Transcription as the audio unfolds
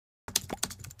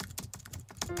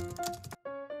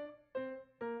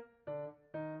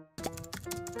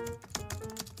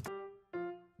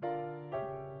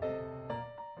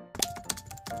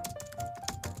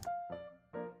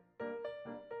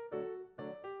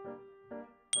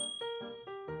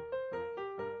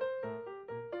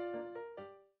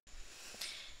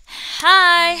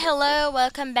Hi, hello,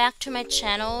 welcome back to my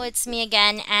channel. It's me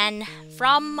again, and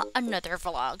from another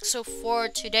vlog. So for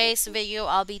today's video,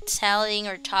 I'll be telling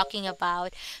or talking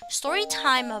about story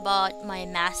time about my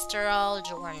masteral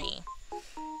journey.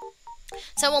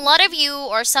 So a lot of you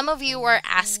or some of you were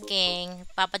asking,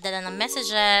 papadala ng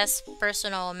messages,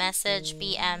 personal message,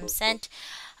 PM sent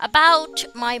about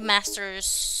my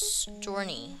master's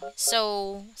journey.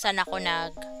 So, saan ako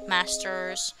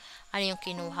nag-masters? Ano yung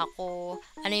kinuha ko?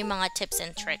 Ano yung mga tips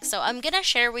and tricks? So, I'm gonna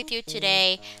share with you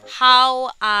today how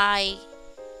I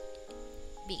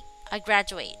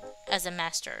graduate as a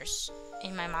master's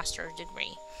in my master's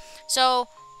degree.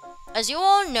 So, as you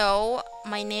all know,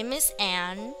 my name is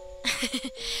Anne.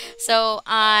 So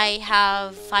I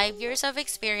have 5 years of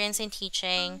experience in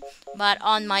teaching, but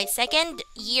on my second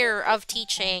year of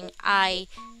teaching, I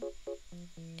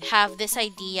have this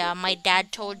idea. My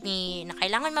dad told me na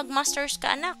kailangan mag-masters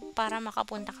ka, anak, para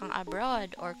makapunta kang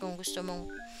abroad, or kung gusto mong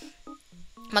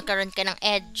magkaroon ka ng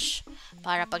edge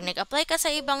para pag nag-apply ka sa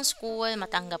ibang school,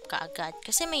 matanggap ka agad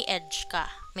kasi may edge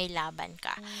ka, may laban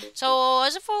ka. So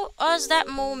as that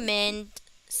moment,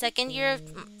 second year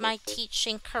of my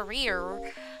teaching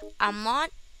career, I'm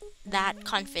not that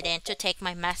confident to take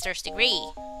my master's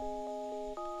degree.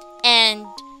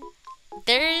 And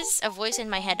there's a voice in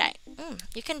my head,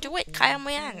 you can do it, kaya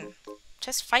mo yan.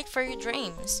 Just fight for your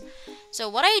dreams. So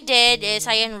what I did is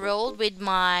I enrolled with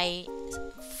my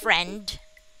friend,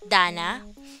 Dana.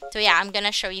 So yeah, I'm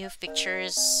gonna show you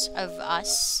pictures of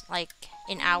us, like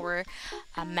in our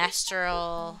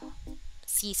masteral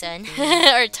season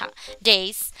or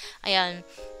days. Ayan.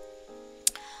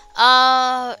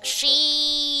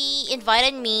 She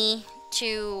invited me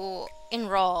to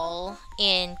enroll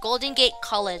in Golden Gate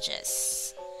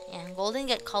colleges. And Golden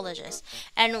Gate colleges.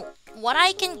 And what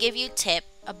I can give you tip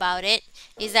about it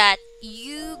is that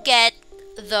you get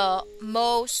the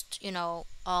most,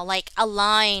 like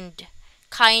aligned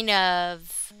kind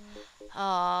of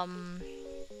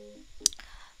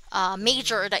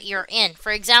major that you're in.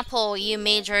 For example, you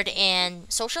majored in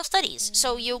social studies,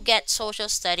 so you get social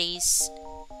studies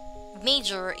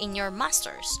major in your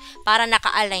masters para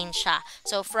naka-align siya.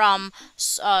 So from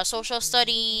social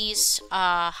studies,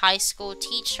 high school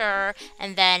teacher,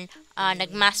 and then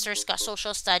nag-masters ka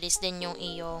social studies din yung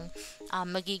iyong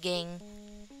magiging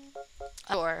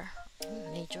or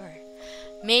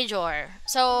major.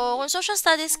 So kung social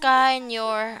studies ka in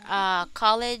your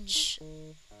college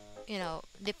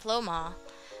diploma,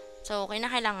 so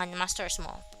kinakailangan masters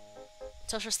mo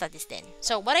social studies din.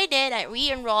 So what I did, I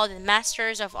re-enrolled in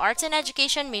Masters of Arts and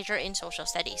Education major in Social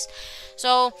Studies.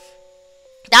 So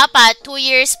dapat 2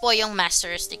 years po yung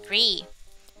master's degree.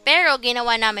 Pero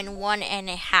ginawa namin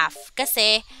 1.5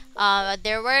 kasi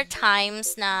there were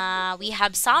times na we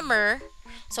have summer.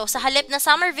 So sa halip na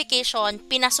summer vacation,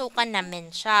 pinasukan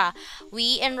namin siya.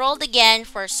 We enrolled again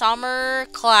for summer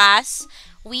class.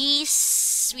 We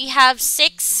have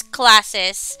 6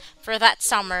 classes for that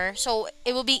summer, so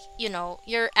it will be,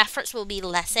 your efforts will be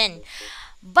lessened.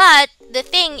 But the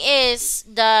thing is,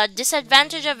 the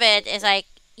disadvantage of it is like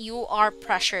you are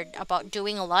pressured about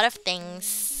doing a lot of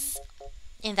things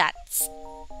in that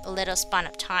little span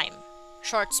of time,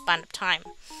 short span of time.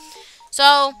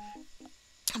 So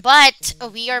but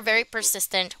we are very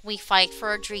persistent. We fight for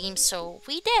our dreams, so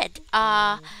we did.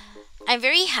 I'm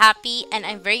very happy and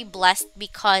I'm very blessed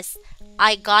because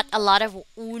I got a lot of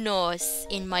unos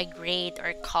in my grade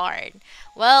or card.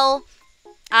 Well,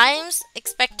 I'm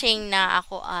expecting na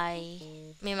ako ay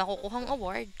may makukuhang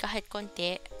award kahit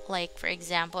konti. Like for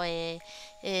example,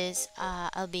 is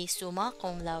I'll be summa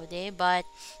cum laude, but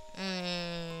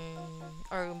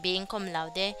or being cum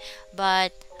laude,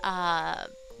 but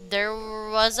there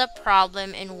was a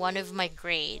problem in one of my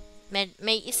grade.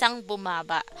 May isang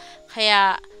bumaba.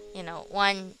 Kaya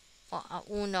one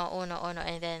uno,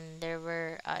 and then there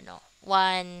were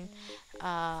one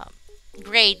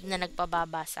grade na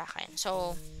nagpababa sa akin.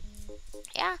 So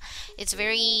yeah, it's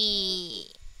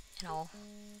very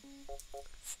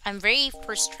I'm very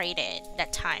frustrated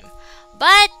that time,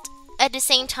 but at the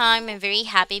same time I'm very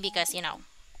happy because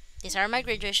these are my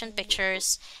graduation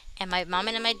pictures, and my mom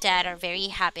and my dad are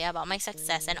very happy about my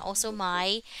success, and also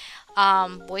my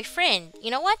boyfriend.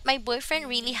 You know what? My boyfriend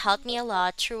really helped me a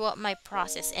lot throughout my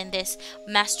process in this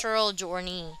masteral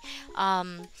journey.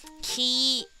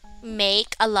 He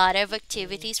make a lot of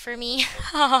activities for me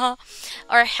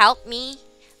or help me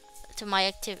to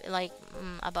my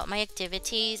about my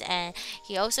activities, and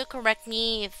he also correct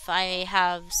me if I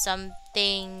have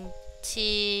something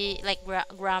to like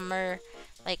grammar,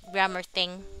 like grammar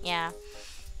thing. Yeah,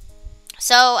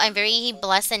 so I'm very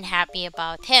blessed and happy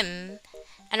about him.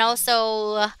 And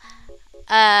also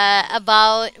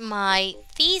about my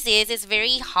thesis is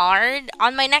very hard.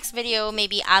 On my next video,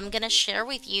 maybe I'm gonna share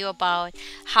with you about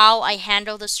how I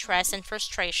handle the stress and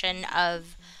frustration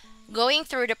of going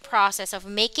through the process of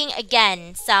making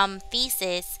again some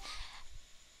thesis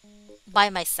by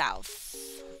myself.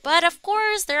 But of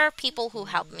course, there are people who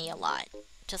help me a lot,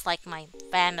 just like my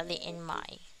family and my,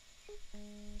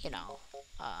 you know,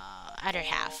 other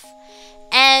half.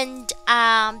 And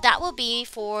that will be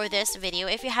for this video.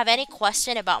 If you have any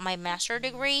question about my master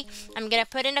degree, I'm gonna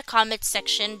put in the comment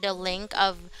section the link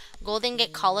of Golden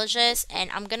Gate Colleges, and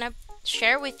I'm gonna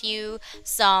share with you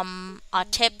some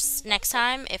tips next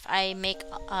time if I make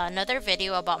another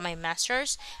video about my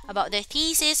masters, about the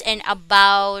thesis, and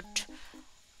about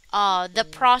the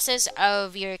process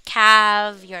of your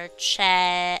CAV, your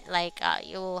chat. Like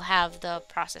you'll have the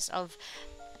process of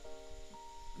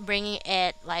bringing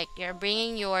it, like you're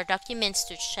bringing your documents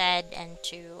to shed and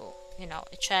to, you know,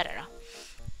 etc.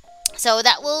 So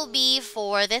that will be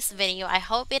for this video. I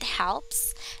hope it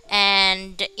helps,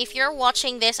 and if you're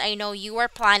watching this, I know you are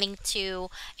planning to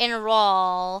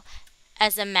enroll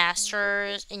as a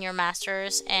master's in your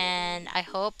masters, and I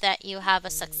hope that you have a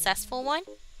successful one,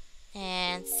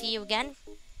 and see you again.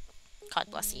 God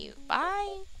bless you.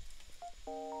 Bye.